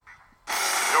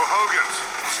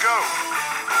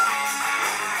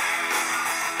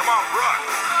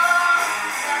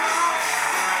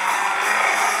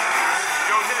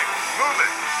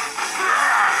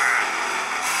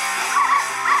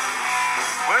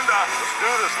Let's do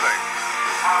this thing.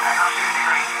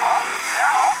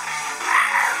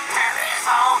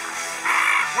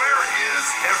 Where is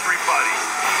everybody?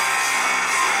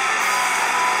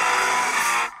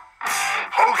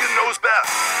 Hogan knows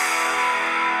best.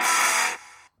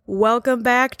 Welcome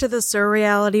back to the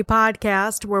Surreality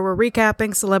Podcast, where we're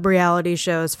recapping celebrity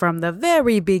shows from the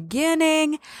very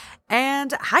beginning.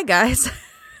 And hi, guys.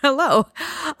 Hello.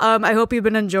 I hope you've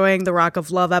been enjoying the Rock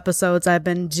of Love episodes I've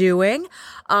been doing.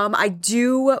 I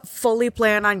do fully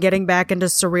plan on getting back into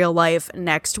Surreal Life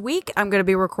next week. I'm going to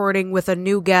be recording with a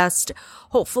new guest,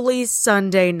 hopefully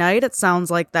Sunday night. It sounds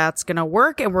like that's going to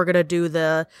work. And we're going to do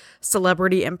the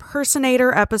Celebrity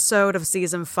Impersonator episode of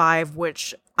season 5,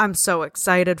 which I'm so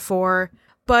excited for.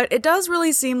 But it does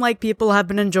really seem like people have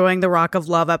been enjoying the Rock of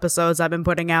Love episodes I've been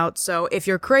putting out. So if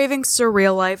you're craving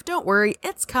Surreal Life, don't worry,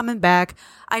 it's coming back.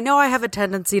 I know I have a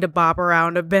tendency to bop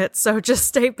around a bit, so just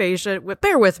stay patient.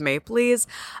 Bear with me, please.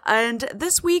 And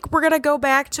this week, we're going to go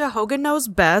back to Hogan Knows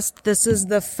Best. This is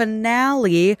the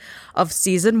finale of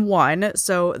season 1,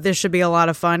 so this should be a lot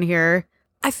of fun here.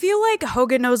 I feel like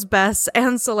Hogan Knows Best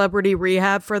and Celebrity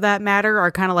Rehab, for that matter,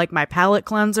 are kind of like my palate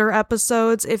cleanser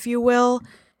episodes, if you will.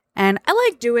 And I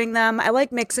like doing them. I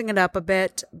like mixing it up a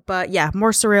bit. But yeah,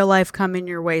 more Surreal Life coming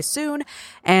your way soon.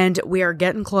 And we are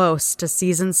getting close to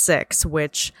season 6,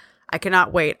 which I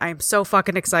cannot wait. I'm so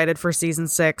fucking excited for season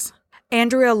 6.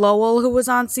 Andrea Lowell, who was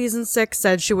on season 6,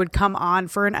 said she would come on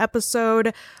for an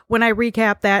episode when I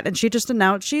recap that. And she just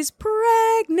announced she's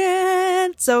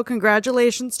pregnant. So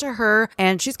congratulations to her.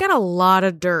 And she's got a lot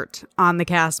of dirt on the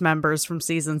cast members from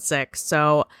season 6.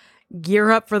 So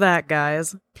gear up for that,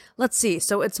 guys. Let's see.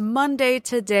 So it's Monday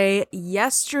today.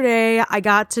 Yesterday, I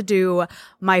got to do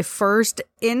my first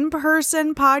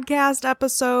in-person podcast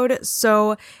episode.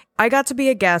 So I got to be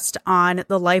a guest on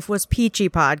the Life Was Peachy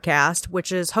podcast,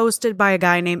 which is hosted by a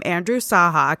guy named Andrew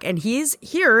Sahak. And he's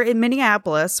here in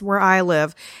Minneapolis, where I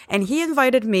live. And he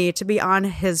invited me to be on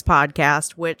his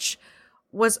podcast, which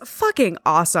was fucking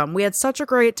awesome. We had such a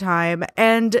great time,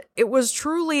 and it was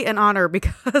truly an honor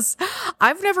because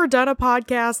I've never done a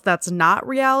podcast that's not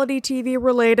reality TV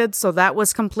related, so that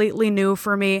was completely new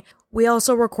for me. We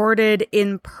also recorded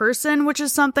in person, which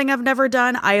is something I've never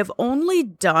done. I have only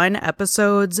done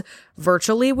episodes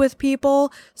virtually with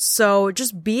people, so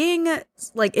just being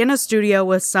like in a studio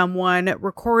with someone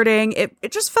recording,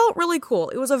 it just felt really cool.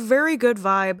 It was a very good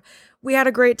vibe. We had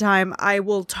a great time. I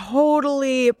will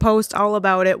totally post all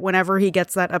about it whenever he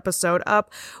gets that episode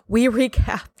up. We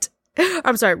recapped.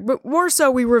 I'm sorry, more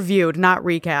so we reviewed, not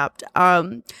recapped.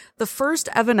 The first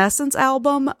Evanescence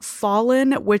album,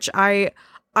 Fallen, which I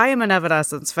am an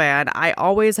Evanescence fan. I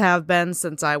always have been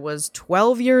since I was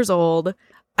 12 years old.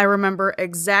 I remember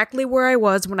exactly where I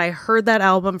was when I heard that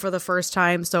album for the first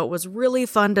time, so it was really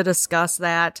fun to discuss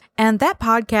that. And that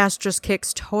podcast just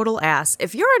kicks total ass.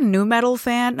 If you're a nu metal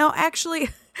fan, no, actually,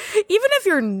 even if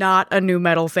you're not a nu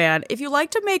metal fan, if you like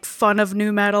to make fun of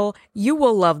nu metal, you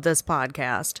will love this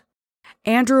podcast.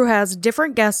 Andrew has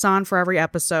different guests on for every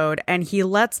episode, and he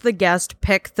lets the guest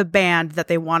pick the band that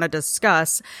they want to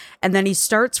discuss, and then he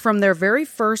starts from their very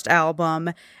first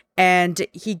album, and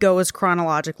he goes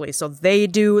chronologically. So they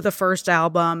do the first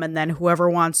album, and then whoever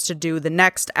wants to do the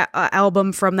next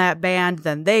album from that band,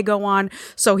 then they go on.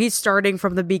 So he's starting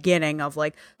from the beginning of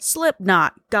like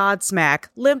Slipknot, Godsmack,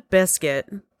 Limp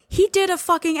Bizkit. He did a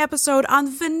fucking episode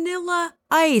on Vanilla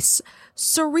Ice,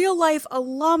 Surreal Life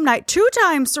alumni,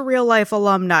 2-time Surreal Life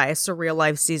alumni, Surreal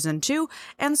Life Season 2,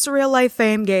 and Surreal Life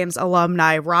Fame Games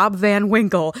alumni, Rob Van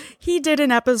Winkle. He did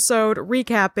an episode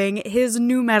recapping his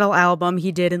nu metal album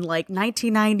he did in like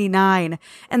 1999,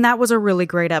 and that was a really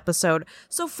great episode.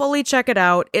 So fully check it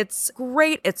out. It's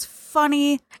great, it's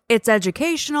funny, it's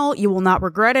educational, you will not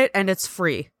regret it, and it's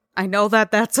free. I know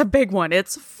that's a big one.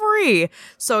 It's free.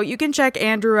 So you can check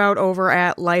Andrew out over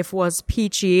at Life Was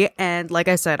Peachy. And like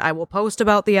I said, I will post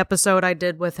about the episode I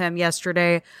did with him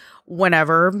yesterday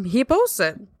whenever he posts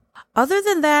it. Other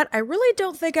than that, I really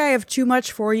don't think I have too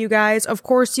much for you guys. Of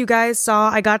course, you guys saw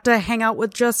I got to hang out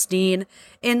with Justine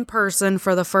in person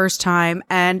for the first time,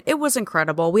 and it was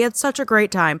incredible. We had such a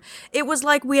great time. It was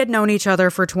like we had known each other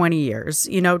for 20 years.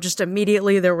 You know, just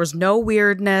immediately there was no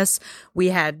weirdness. We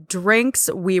had drinks.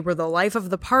 We were the life of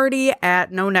the party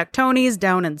at No Neck Tony's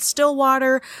down in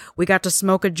Stillwater. We got to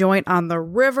smoke a joint on the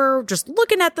river, just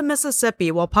looking at the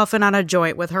Mississippi while puffing on a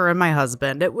joint with her and my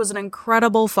husband. It was an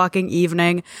incredible fucking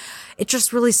evening. It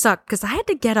just really sucked because I had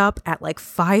to get up at like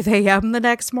 5 a.m. the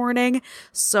next morning.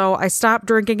 So I stopped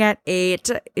drinking at 8,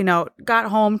 got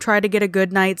home, tried to get a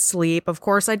good night's sleep. Of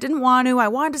course, I didn't want to. I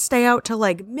wanted to stay out till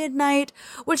like midnight,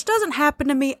 which doesn't happen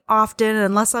to me often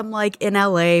unless I'm like in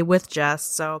LA with Jess.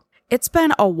 So It's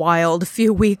been a wild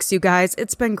few weeks, you guys.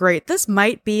 It's been great. This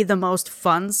might be the most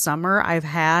fun summer I've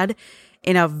had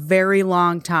in a very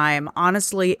long time.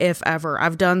 Honestly, if ever.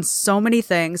 I've done so many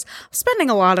things. I'm spending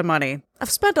a lot of money. I've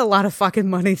spent a lot of fucking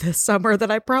money this summer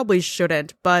that I probably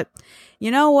shouldn't. But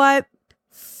you know what?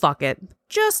 Fuck it.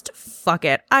 Just fuck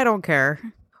it. I don't care.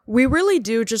 We really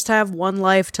do just have one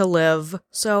life to live.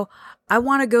 So I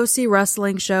want to go see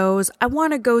wrestling shows. I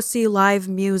want to go see live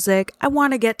music. I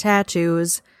want to get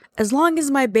tattoos. As long as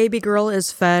my baby girl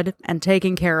is fed and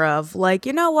taken care of, like,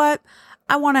 you know what?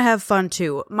 I want to have fun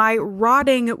too. My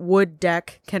rotting wood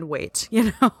deck can wait,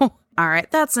 you know? All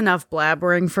right, that's enough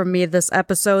blabbering from me this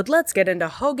episode. Let's get into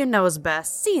Hogan Knows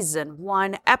Best, Season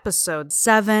 1, Episode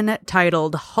 7,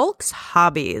 titled Hulk's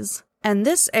Hobbies. And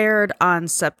this aired on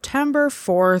September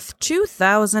 4th,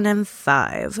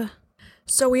 2005.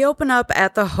 So we open up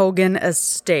at the Hogan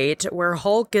estate, where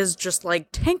Hulk is just,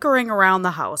 like, tinkering around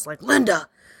the house, like, Linda,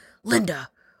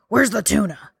 where's the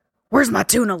tuna? Where's my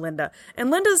tuna, Linda?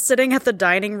 And Linda's sitting at the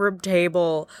dining room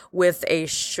table with a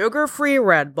sugar-free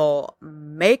Red Bull,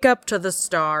 makeup to the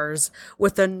stars,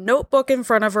 with a notebook in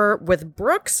front of her with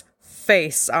Brooke's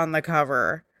face on the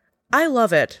cover. I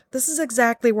love it. This is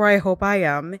exactly where I hope I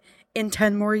am in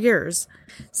 10 more years.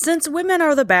 Since women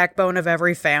are the backbone of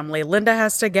every family, Linda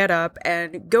has to get up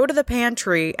and go to the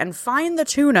pantry and find the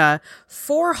tuna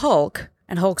for Hulk.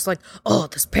 And Hulk's like, oh,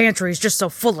 this pantry is just so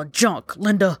full of junk,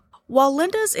 Linda. While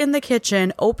Linda's in the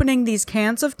kitchen opening these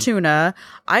cans of tuna,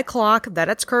 I clock that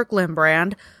it's Kirk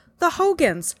Limbrand. The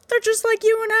Hogans, they're just like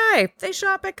you and I. They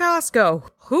shop at Costco.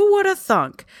 Who would have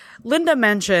thunk? Linda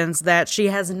mentions that she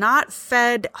has not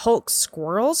fed Hulk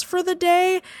squirrels for the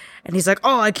day. And he's like,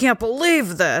 oh, I can't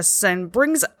believe this. And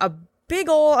brings a big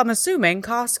ol', I'm assuming,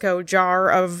 Costco jar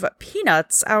of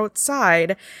peanuts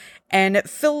outside. And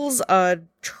fills a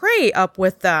tray up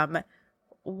with them.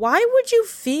 Why would you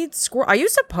feed squirrels? Are you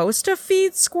supposed to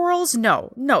feed squirrels?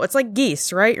 No, it's like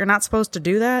geese, right? You're not supposed to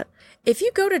do that. If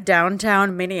you go to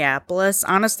downtown Minneapolis,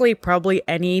 honestly, probably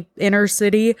any inner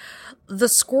city, the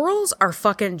squirrels are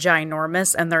fucking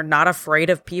ginormous and they're not afraid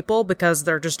of people because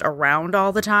they're just around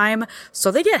all the time.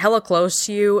 So they get hella close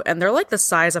to you and they're like the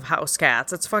size of house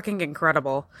cats. It's fucking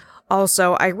incredible.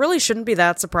 Also, I really shouldn't be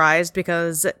that surprised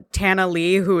because Tana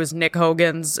Lee, who is Nick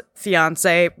Hogan's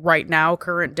fiance right now,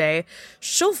 current day,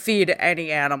 she'll feed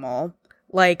any animal.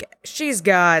 Like, she's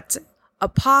got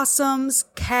opossums,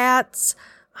 cats,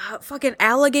 fucking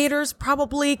alligators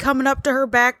probably coming up to her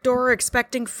back door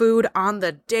expecting food on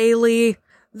the daily.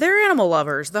 They're animal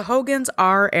lovers. The Hogans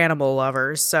are animal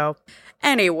lovers, so...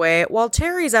 Anyway, while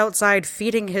Terry's outside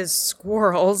feeding his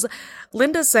squirrels,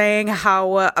 Linda's saying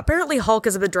how apparently Hulk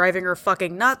has been driving her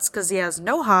fucking nuts because he has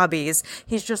no hobbies.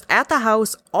 He's just at the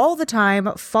house all the time,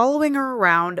 following her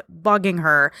around, bugging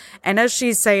her. And as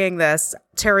she's saying this,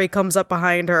 Terry comes up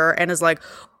behind her and is like,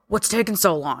 what's taking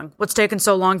so long? What's taking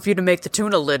so long for you to make the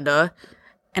tuna, Linda?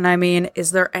 And I mean,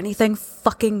 is there anything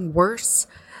fucking worse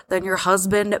than your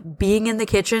husband being in the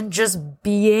kitchen, just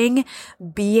being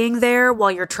there while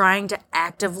you're trying to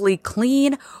actively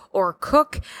clean or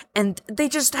cook, and they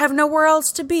just have nowhere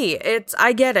else to be?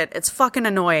 I get it. It's fucking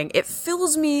annoying. It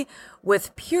fills me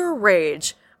with pure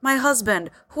rage. My husband,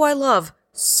 who I love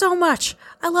so much.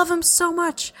 I love him so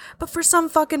much. But for some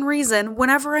fucking reason,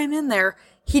 whenever I'm in there,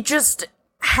 he just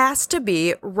has to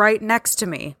be right next to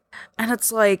me. And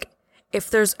it's like, if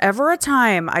there's ever a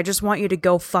time I just want you to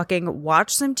go fucking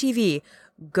watch some TV,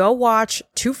 go watch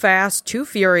Too Fast, Too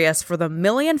Furious for the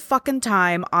millionth fucking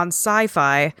time on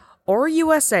Sci-Fi or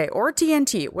USA or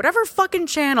TNT, whatever fucking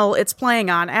channel it's playing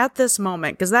on at this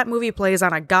moment, because that movie plays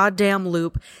on a goddamn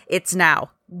loop. It's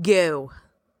now. Go.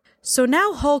 So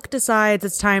now Hulk decides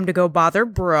it's time to go bother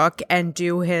Brooke and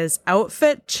do his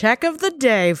outfit check of the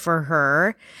day for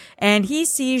her. And he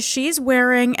sees she's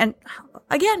wearing an...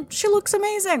 Again, she looks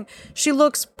amazing. She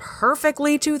looks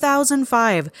perfectly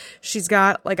 2005. She's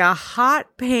got like a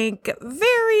hot pink,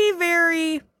 very,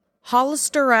 very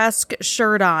Hollister-esque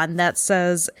shirt on that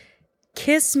says,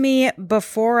 "Kiss me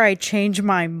before I change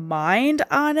my mind"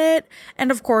 on it.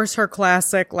 And of course, her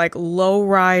classic like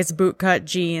low-rise bootcut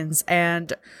jeans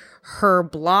and her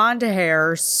blonde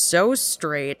hair so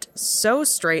straight,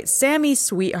 Sammy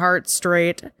Sweetheart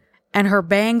straight. And her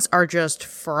bangs are just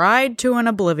fried to an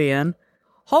oblivion.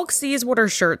 Hulk sees what her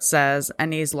shirt says,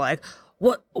 and he's like,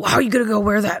 what? How are you gonna go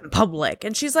wear that in public?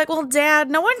 And she's like, well, Dad,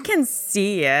 no one can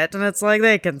see it. And it's like,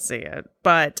 they can see it.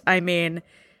 But, I mean,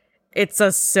 it's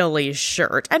a silly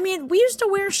shirt. I mean, we used to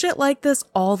wear shit like this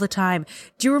all the time.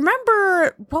 Do you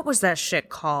remember, what was that shit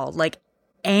called? Like,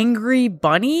 Angry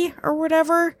Bunny or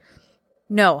whatever?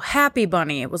 No, Happy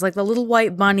Bunny. It was like the little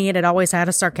white bunny, and it always had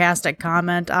a sarcastic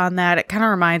comment on that. It kind of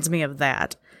reminds me of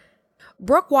that.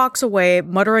 Brooke walks away,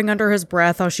 muttering under his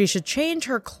breath how she should change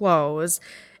her clothes,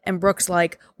 and Brooke's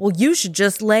like, well, you should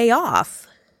just lay off.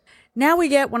 Now we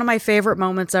get one of my favorite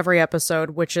moments every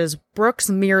episode, which is Brooke's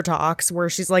mirror talks, where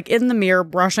she's like in the mirror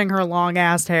brushing her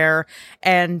long-ass hair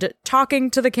and talking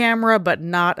to the camera, but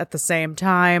not at the same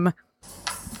time.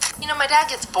 You know, my dad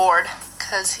gets bored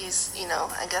because he's,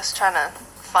 I guess trying to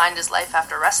find his life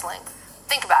after wrestling.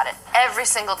 Think about it. Every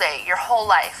single day, your whole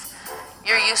life,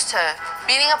 you're used to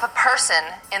beating up a person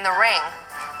in the ring,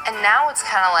 and now it's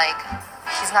kind of like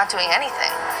he's not doing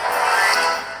anything.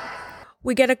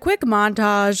 We get a quick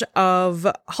montage of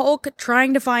Hulk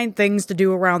trying to find things to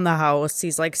do around the house.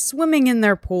 He's like swimming in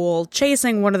their pool,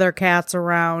 chasing one of their cats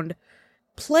around,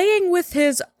 playing with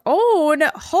his own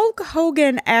Hulk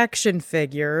Hogan action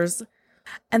figures.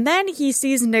 And then he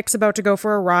sees Nick's about to go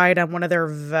for a ride on one of their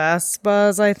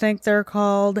Vespas, I think they're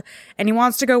called. And he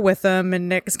wants to go with them. And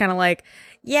Nick's kind of like,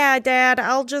 yeah, Dad,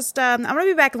 I'll just, I'm going to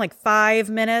be back in like 5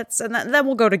 minutes. And then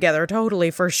we'll go together, totally,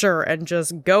 for sure. And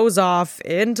just goes off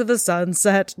into the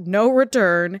sunset, no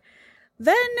return.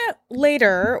 Then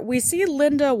later, we see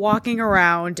Linda walking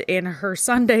around in her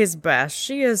Sunday's best.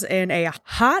 She is in a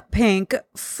hot pink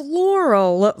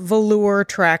floral velour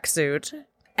tracksuit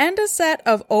and a set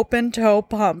of open-toe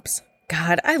pumps.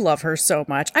 God, I love her so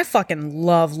much. I fucking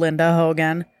love Linda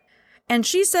Hogan. And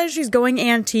she says she's going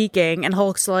antiquing, and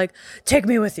Hulk's like, take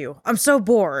me with you. I'm so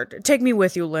bored. Take me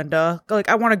with you, Linda. Like,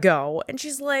 I want to go. And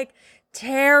she's like,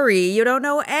 Terry, you don't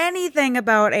know anything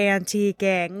about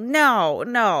antiquing. No,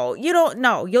 you don't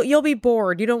know. You'll be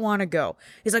bored. You don't want to go.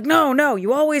 He's like, no,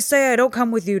 you always say I don't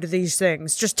come with you to these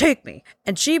things. Just take me.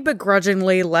 And she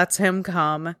begrudgingly lets him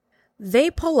come.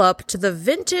 They pull up to the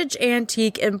Vintage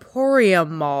Antique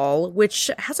Emporium Mall,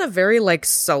 which has a very,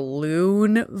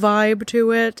 saloon vibe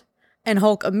to it. And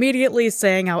Hulk immediately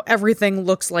saying how everything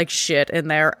looks like shit in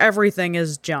there. Everything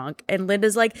is junk. And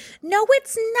Linda's like, no,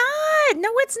 it's not.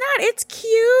 It's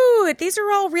cute. These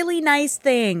are all really nice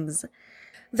things.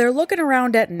 They're looking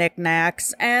around at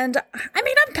knickknacks, and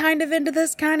I'm kind of into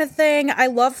this kind of thing. I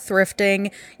love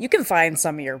thrifting. You can find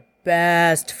some of your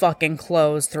best fucking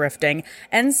clothes thrifting,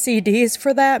 and CDs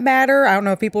for that matter. I don't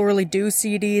know if people really do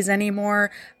CDs anymore,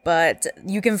 but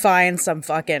you can find some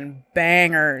fucking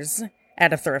bangers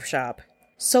at a thrift shop.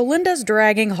 So Linda's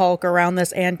dragging Hulk around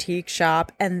this antique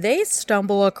shop, and they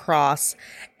stumble across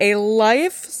a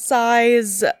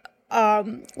life-size,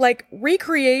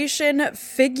 recreation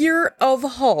figure of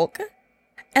Hulk.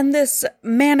 And this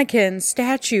mannequin,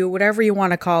 statue, whatever you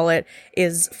want to call it,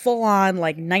 is full-on,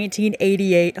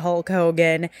 1988 Hulk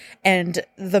Hogan. And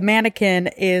the mannequin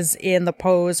is in the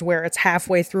pose where it's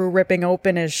halfway through ripping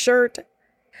open his shirt.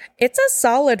 It's a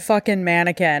solid fucking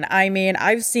mannequin.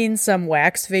 I've seen some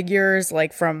wax figures,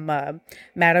 from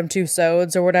Madame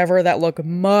Tussauds or whatever, that look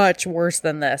much worse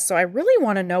than this. So I really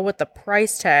want to know what the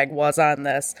price tag was on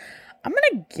this. I'm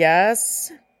gonna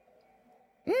guess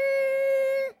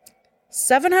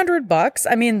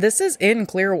 $700. This is in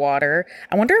Clearwater.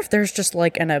 I wonder if there's just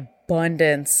an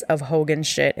abundance of Hogan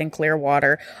shit in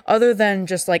Clearwater, other than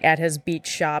just at his beach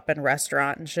shop and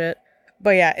restaurant and shit.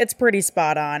 But yeah, it's pretty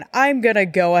spot on. I'm gonna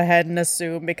go ahead and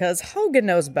assume, because Hogan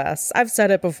knows best. I've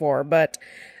said it before, but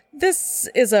this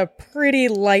is a pretty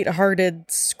lighthearted,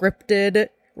 scripted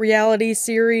reality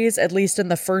series, at least in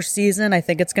the first season. I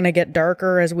think it's gonna get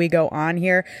darker as we go on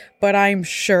here, but I'm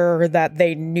sure that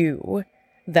they knew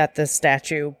that this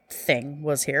statue thing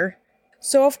was here.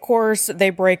 So of course,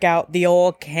 they break out the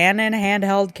old Canon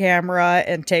handheld camera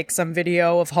and take some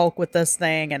video of Hulk with this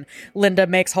thing, and Linda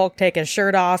makes Hulk take his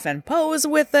shirt off and pose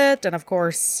with it, and of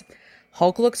course,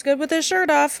 Hulk looks good with his shirt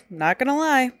off, not gonna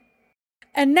lie.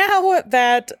 And now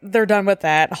that they're done with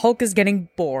that, Hulk is getting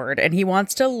bored and he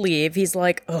wants to leave. He's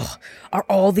like, ugh, are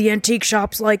all the antique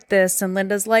shops like this? And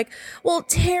Linda's like, well,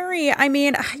 Terry,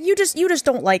 you just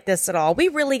don't like this at all. We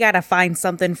really gotta find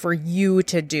something for you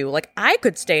to do. I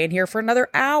could stay in here for another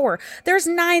hour. There's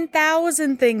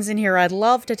 9,000 things in here I'd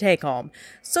love to take home.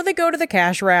 So they go to the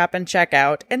cash wrap and check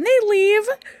out, and they leave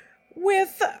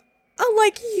with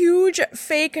a huge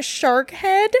fake shark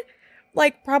head,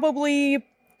 probably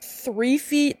 3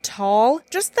 feet tall,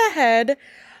 just the head.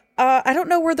 I don't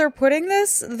know where they're putting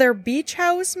this. Their beach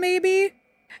house, maybe?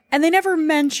 And they never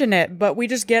mention it, but we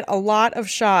just get a lot of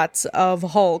shots of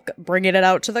Hulk bringing it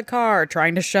out to the car,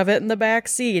 trying to shove it in the back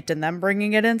seat, and then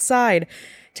bringing it inside.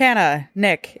 Tana,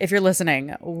 Nick, if you're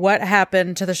listening, what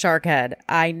happened to the shark head?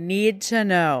 I need to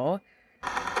know.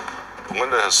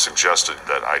 Linda has suggested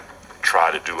that I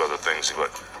try to do other things, but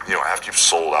after you've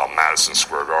sold out Madison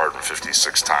Square Garden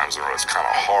 56 times in a row, it's kind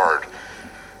of hard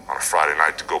on a Friday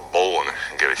night to go bowling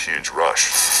and get a huge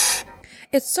rush.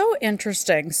 It's so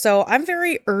interesting. So I'm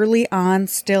very early on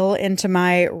still into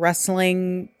my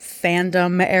wrestling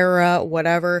fandom era,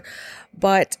 whatever.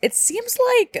 But it seems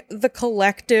like the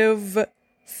collective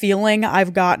feeling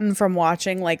I've gotten from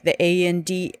watching like the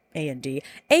A&E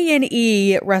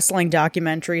wrestling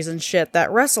documentaries and shit,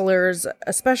 that wrestlers,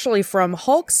 especially from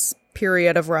Hulk's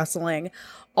period of wrestling,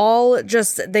 all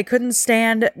just, they couldn't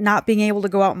stand not being able to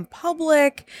go out in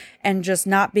public and just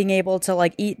not being able to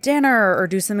like eat dinner or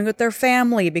do something with their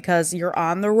family because you're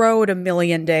on the road a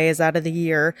million days out of the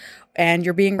year and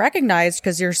you're being recognized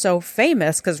because you're so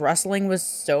famous, because wrestling was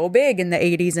so big in the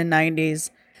 80s and 90s.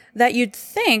 That you'd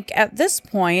think at this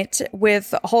point,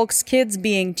 with Hulk's kids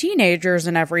being teenagers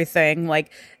and everything,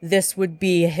 like this would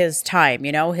be his time,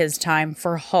 you know, his time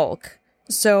for Hulk.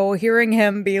 So hearing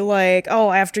him be like,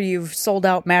 oh, after you've sold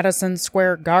out Madison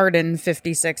Square Garden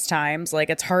 56 times, like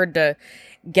it's hard to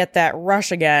get that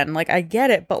rush again. Like I get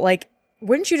it, but like,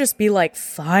 wouldn't you just be like,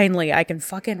 finally, I can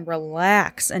fucking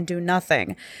relax and do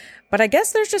nothing? But I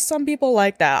guess there's just some people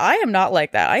like that. I am not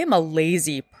like that. I am a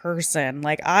lazy person.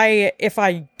 Like if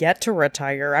I get to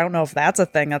retire, I don't know if that's a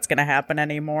thing that's going to happen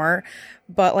anymore,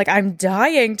 but like I'm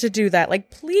dying to do that. Like,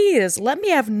 please let me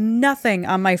have nothing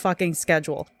on my fucking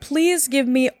schedule. Please give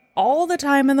me all the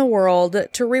time in the world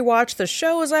to rewatch the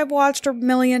shows I've watched a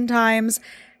million times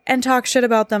and talk shit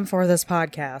about them for this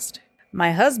podcast.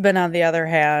 My husband, on the other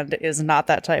hand, is not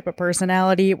that type of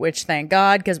personality, which thank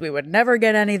God, because we would never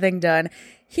get anything done.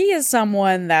 He is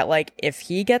someone that, like, if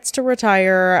he gets to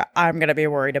retire, I'm going to be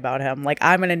worried about him. Like,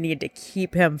 I'm going to need to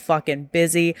keep him fucking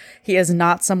busy. He is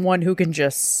not someone who can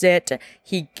just sit.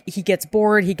 He gets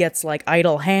bored. He gets, like,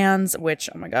 idle hands, which,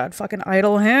 oh my God, fucking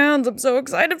idle hands. I'm so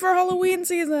excited for Halloween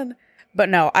season. But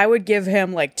no, I would give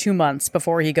him, like, 2 months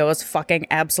before he goes fucking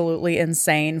absolutely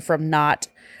insane from not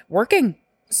working.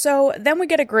 So then we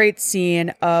get a great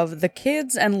scene of the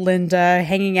kids and Linda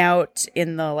hanging out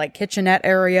in the like kitchenette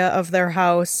area of their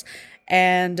house.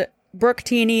 And Brooke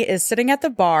Teeny is sitting at the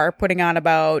bar putting on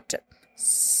about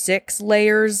 6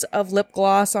 layers of lip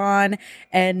gloss on.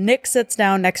 And Nick sits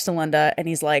down next to Linda and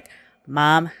he's like,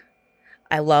 Mom,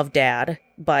 I love Dad,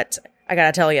 but I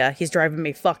gotta tell you, he's driving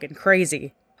me fucking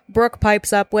crazy. Brooke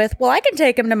pipes up with, well, I can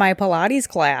take him to my Pilates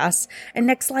class. And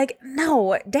Nick's like,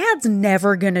 no, Dad's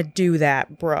never gonna do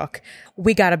that, Brooke.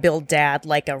 We gotta build Dad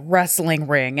like a wrestling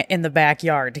ring in the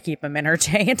backyard to keep him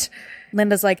entertained.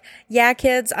 Linda's like, yeah,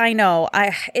 kids, I know.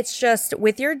 It's just,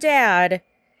 with your dad,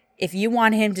 if you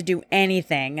want him to do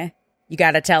anything, you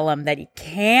gotta tell him that he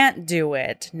can't do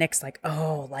it. Nick's like,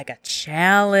 oh, like a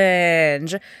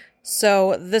challenge.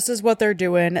 So this is what they're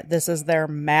doing. This is their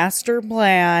master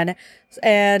plan.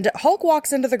 And Hulk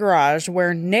walks into the garage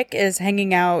where Nick is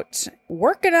hanging out,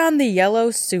 working on the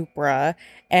yellow Supra.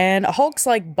 And Hulk's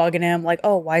like bugging him, like,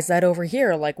 oh, why is that over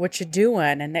here? Like, what you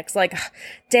doing? And Nick's like,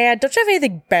 Dad, don't you have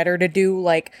anything better to do?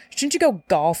 Like, shouldn't you go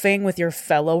golfing with your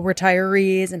fellow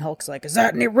retirees? And Hulk's like, is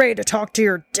that any way to talk to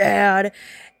your dad?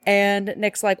 And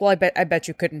Nick's like, well, I bet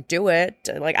you couldn't do it.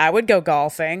 Like, I would go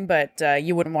golfing, but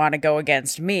you wouldn't want to go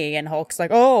against me. And Hulk's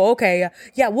like, oh, okay.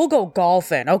 Yeah, we'll go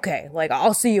golfing. Okay. Like,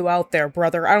 I'll see you out there,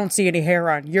 brother. I don't see any hair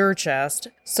on your chest.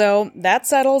 So that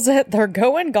settles it. They're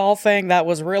going golfing. That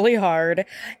was really hard.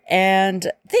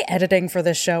 And the editing for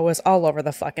this show was all over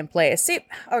the fucking place. See,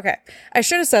 okay. I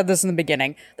should have said this in the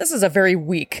beginning. This is a very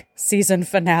weak season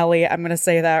finale. I'm going to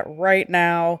say that right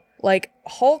now. Like,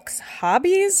 Hulk's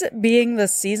hobbies being the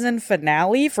season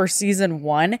finale for season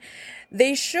 1,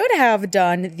 they should have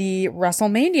done the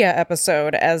WrestleMania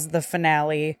episode as the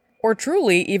finale. Or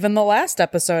truly, even the last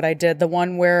episode I did, the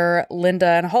one where Linda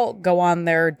and Hulk go on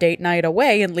their date night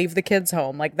away and leave the kids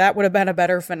home. Like, that would have been a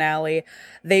better finale.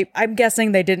 I'm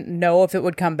guessing they didn't know if it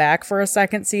would come back for a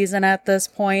second season at this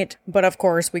point. But of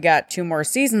course, we got 2 more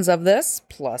seasons of this,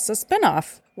 plus a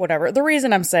spinoff. Whatever. The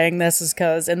reason I'm saying this is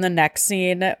because in the next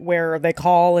scene where they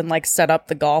call and like set up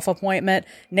the golf appointment,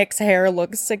 Nick's hair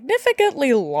looks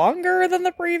significantly longer than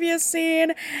the previous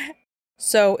scene.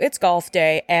 So it's golf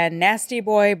day and nasty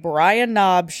boy Brian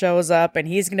Knobb shows up and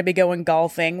he's going to be going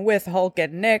golfing with Hulk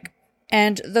and Nick.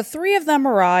 And the 3 of them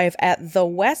arrive at the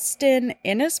Westin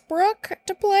Innisbrook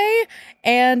to play.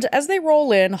 And as they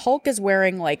roll in, Hulk is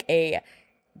wearing like a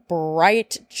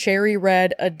bright cherry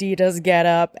red Adidas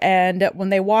getup, and when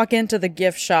they walk into the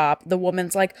gift shop, the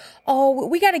woman's like, oh,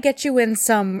 we gotta get you in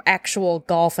some actual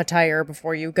golf attire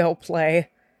before you go play.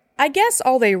 I guess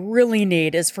all they really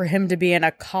need is for him to be in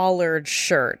a collared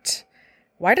shirt.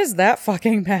 Why does that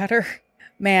fucking matter?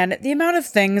 Man, the amount of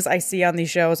things I see on these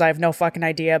shows I have no fucking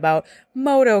idea about.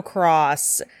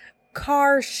 Motocross,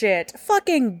 car shit,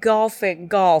 fucking golf.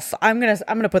 I'm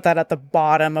gonna put that at the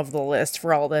bottom of the list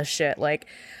for all this shit. Like,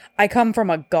 I come from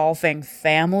a golfing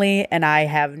family, and I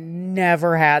have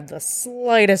never had the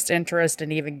slightest interest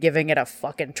in even giving it a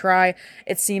fucking try.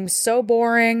 It seems so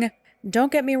boring.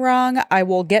 Don't get me wrong, I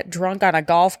will get drunk on a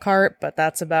golf cart, but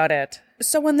that's about it.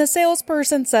 So when the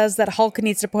salesperson says that Hulk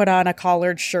needs to put on a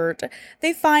collared shirt,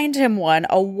 they find him one,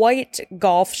 a white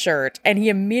golf shirt, and he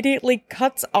immediately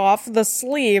cuts off the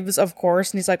sleeves, of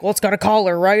course, and he's like, well, it's got a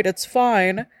collar, right? It's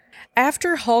fine.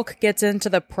 After Hulk gets into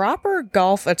the proper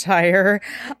golf attire,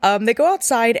 they go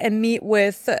outside and meet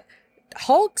with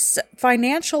Hulk's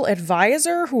financial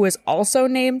advisor, who is also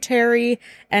named Terry,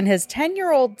 and his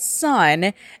 10-year-old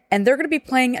son, and they're going to be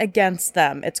playing against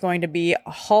them. It's going to be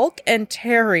Hulk and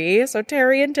Terry, so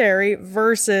Terry and Terry,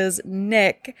 versus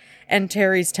Nick and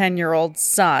Terry's 10-year-old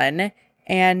son,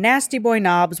 and Nasty Boy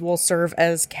Knobs will serve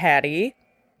as caddy.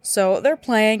 So they're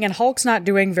playing, and Hulk's not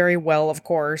doing very well, of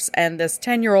course, and this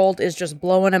 10-year-old is just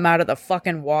blowing him out of the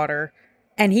fucking water.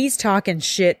 And he's talking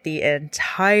shit the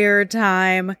entire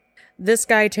time. This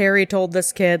guy, Terry, told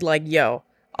this kid, like, yo,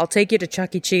 I'll take you to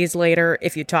Chuck E. Cheese later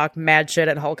if you talk mad shit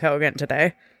at Hulk Hogan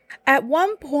today. At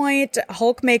one point,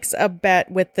 Hulk makes a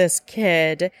bet with this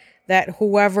kid that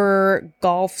whoever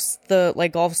golfs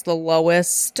the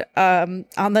lowest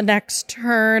on the next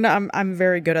turn, I'm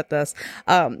very good at this,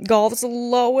 golfs the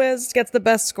lowest, gets the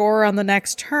best score on the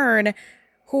next turn,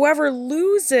 whoever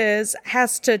loses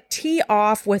has to tee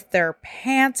off with their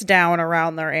pants down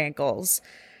around their ankles,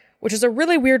 which is a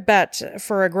really weird bet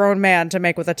for a grown man to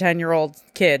make with a 10-year-old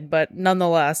kid, but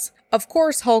nonetheless. Of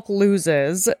course, Hulk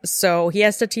loses, so he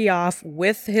has to tee off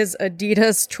with his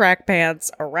Adidas track pants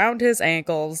around his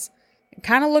ankles. It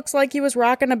kind of looks like he was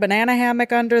rocking a banana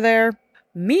hammock under there.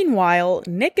 Meanwhile,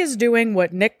 Nick is doing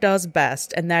what Nick does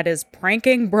best, and that is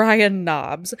pranking Brian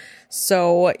Knobs.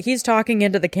 So he's talking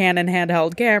into the Canon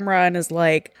handheld camera and is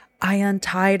like, I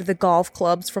untied the golf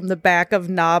clubs from the back of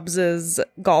Knobs's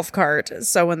golf cart,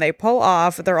 so when they pull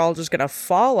off, they're all just gonna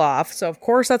fall off. So of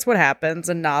course that's what happens,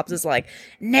 and Knobs is like,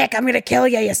 Nick, I'm gonna kill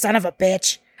you, you son of a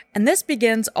bitch. And this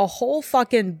begins a whole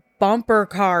fucking bumper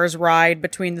cars ride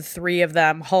between the three of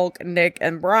them, Hulk, Nick,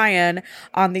 and Brian,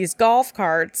 on these golf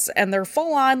carts, and they're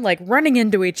full on, like, running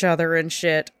into each other and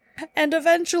shit. And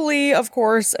eventually, of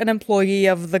course, an employee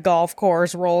of the golf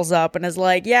course rolls up and is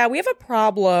like, yeah, we have a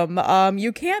problem.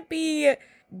 You can't be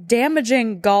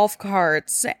damaging golf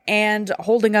carts and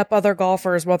holding up other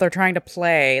golfers while they're trying to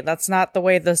play. That's not the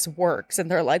way this works. And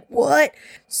they're like, what?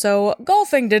 So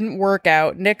golfing didn't work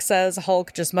out. Nick says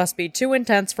Hulk just must be too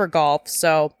intense for golf.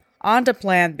 So on to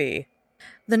plan B.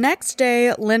 The next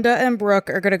day, Linda and Brooke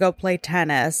are going to go play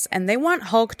tennis, and they want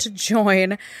Hulk to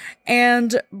join,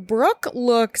 and Brooke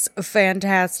looks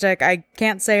fantastic. I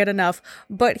can't say it enough,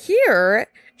 but here,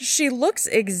 she looks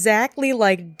exactly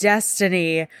like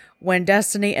Destiny when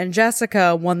Destiny and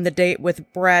Jessica won the date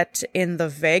with Brett in the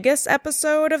Vegas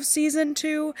episode of season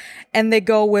 2, and they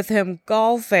go with him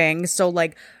golfing, so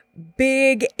like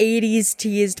big 80s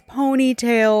teased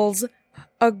ponytails,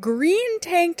 a green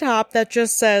tank top that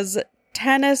just says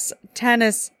tennis,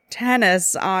 tennis,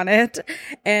 tennis on it,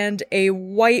 and a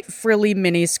white frilly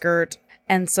miniskirt,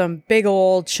 and some big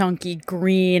old chunky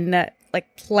green, like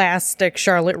plastic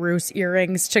Charlotte Russe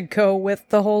earrings to go with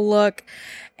the whole look.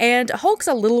 And Hulk's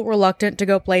a little reluctant to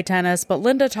go play tennis, but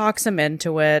Linda talks him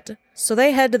into it. So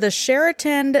they head to the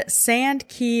Sheraton Sand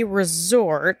Key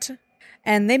Resort,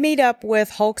 and they meet up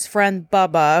with Hulk's friend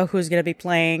Bubba, who's going to be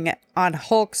playing on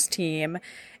Hulk's team.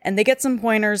 And they get some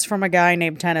pointers from a guy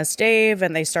named Tennis Dave,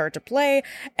 and they start to play,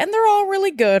 and they're all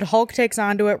really good. Hulk takes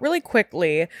onto it really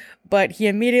quickly, but he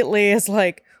immediately is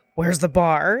like, where's the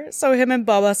bar? So him and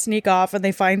Bubba sneak off, and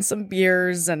they find some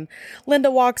beers, and Linda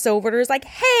walks over to her, is like,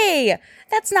 hey,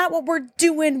 that's not what we're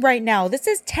doing right now. This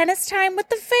is tennis time with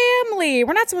the family.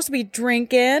 We're not supposed to be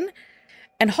drinking.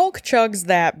 And Hulk chugs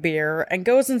that beer and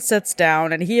goes and sits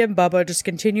down, and he and Bubba just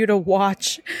continue to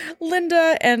watch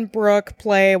Linda and Brooke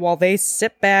play while they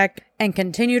sit back and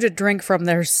continue to drink from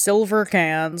their silver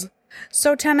cans.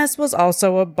 So tennis was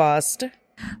also a bust.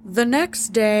 The next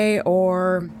day,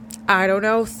 or I don't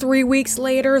know, 3 weeks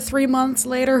later, 3 months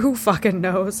later, who fucking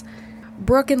knows?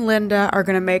 Brooke and Linda are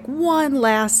going to make one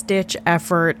last-ditch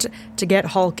effort to get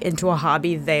Hulk into a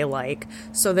hobby they like.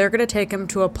 So they're going to take him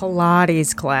to a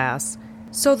Pilates class.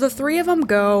 So the three of them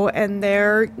go, and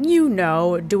they're,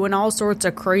 doing all sorts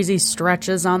of crazy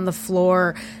stretches on the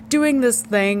floor, doing this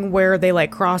thing where they,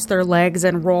 cross their legs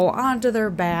and roll onto their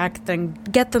back, then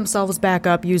get themselves back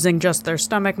up using just their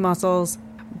stomach muscles.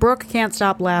 Brooke can't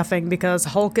stop laughing because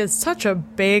Hulk is such a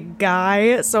big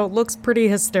guy, so it looks pretty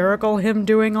hysterical him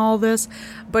doing all this,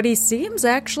 but he seems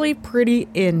actually pretty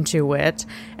into it.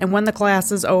 And when the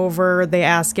class is over, they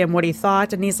ask him what he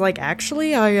thought, and he's like,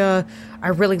 actually, I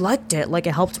really liked it. Like,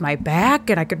 it helped my back,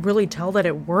 and I could really tell that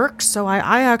it works, so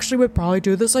I actually would probably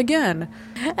do this again.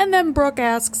 And then Brooke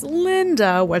asks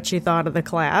Linda what she thought of the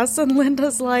class, and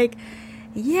Linda's like,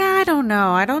 yeah, I don't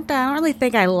know. I don't really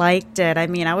think I liked it. I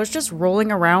mean, I was just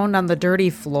rolling around on the dirty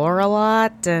floor a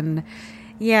lot, and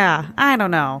yeah, I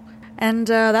don't know. And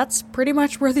that's pretty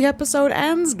much where the episode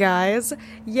ends, guys.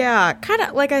 Yeah, kind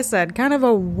of, like I said, kind of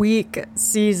a weak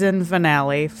season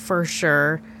finale, for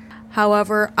sure.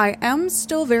 However, I am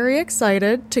still very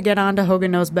excited to get on to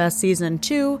Hogan Knows Best Season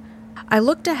 2. I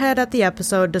looked ahead at the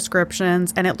episode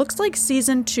descriptions, and it looks like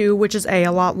Season 2, which is a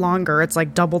lot longer, it's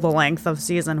like double the length of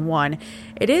Season 1.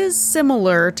 It is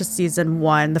similar to Season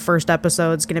 1. The first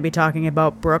episode's going to be talking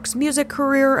about Brooke's music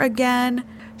career again.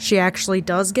 She actually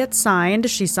does get signed.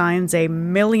 She signs a $1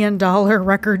 million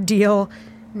record deal.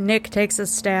 Nick takes a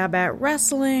stab at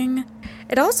wrestling.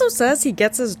 It also says he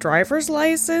gets his driver's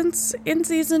license in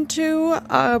Season 2.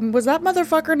 Was that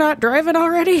motherfucker not driving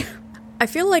already? I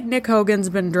feel like Nick Hogan's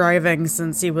been driving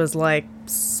since he was like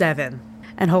 7.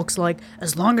 And Hulk's like,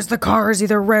 as long as the car is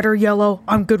either red or yellow,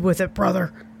 I'm good with it,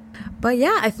 brother. But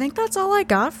yeah, I think that's all I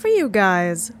got for you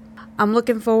guys. I'm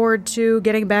looking forward to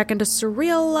getting back into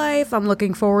surreal life. I'm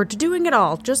looking forward to doing it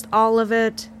all, just all of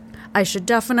it. I should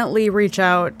definitely reach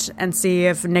out and see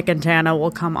if Nick and Tana will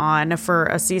come on for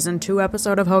a Season 2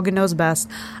 episode of Hogan Knows Best.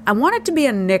 I want it to be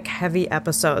a Nick-heavy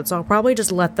episode, so I'll probably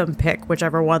just let them pick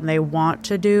whichever one they want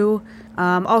to do.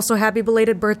 Also, happy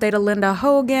belated birthday to Linda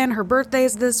Hogan. Her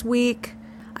birthday's this week.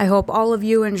 I hope all of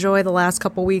you enjoy the last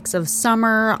couple weeks of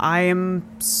summer. I am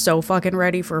so fucking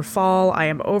ready for fall. I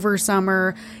am over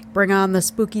summer. Bring on the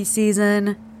spooky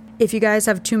season. If you guys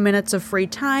have 2 minutes of free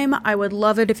time, I would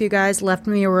love it if you guys left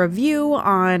me a review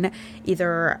on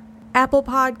either Apple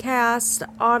Podcasts,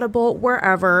 Audible,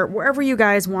 wherever you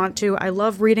guys want to. I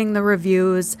love reading the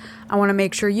reviews. I want to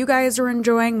make sure you guys are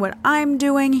enjoying what I'm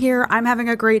doing here. I'm having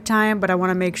a great time, but I want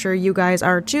to make sure you guys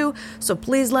are too. So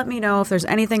please let me know if there's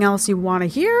anything else you want to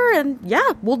hear, and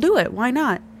yeah, we'll do it. Why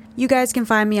not? You guys can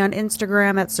find me on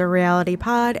Instagram at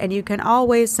SurrealityPod, and you can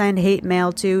always send hate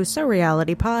mail to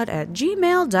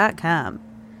surrealitypod@gmail.com.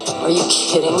 Are you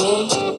kidding me?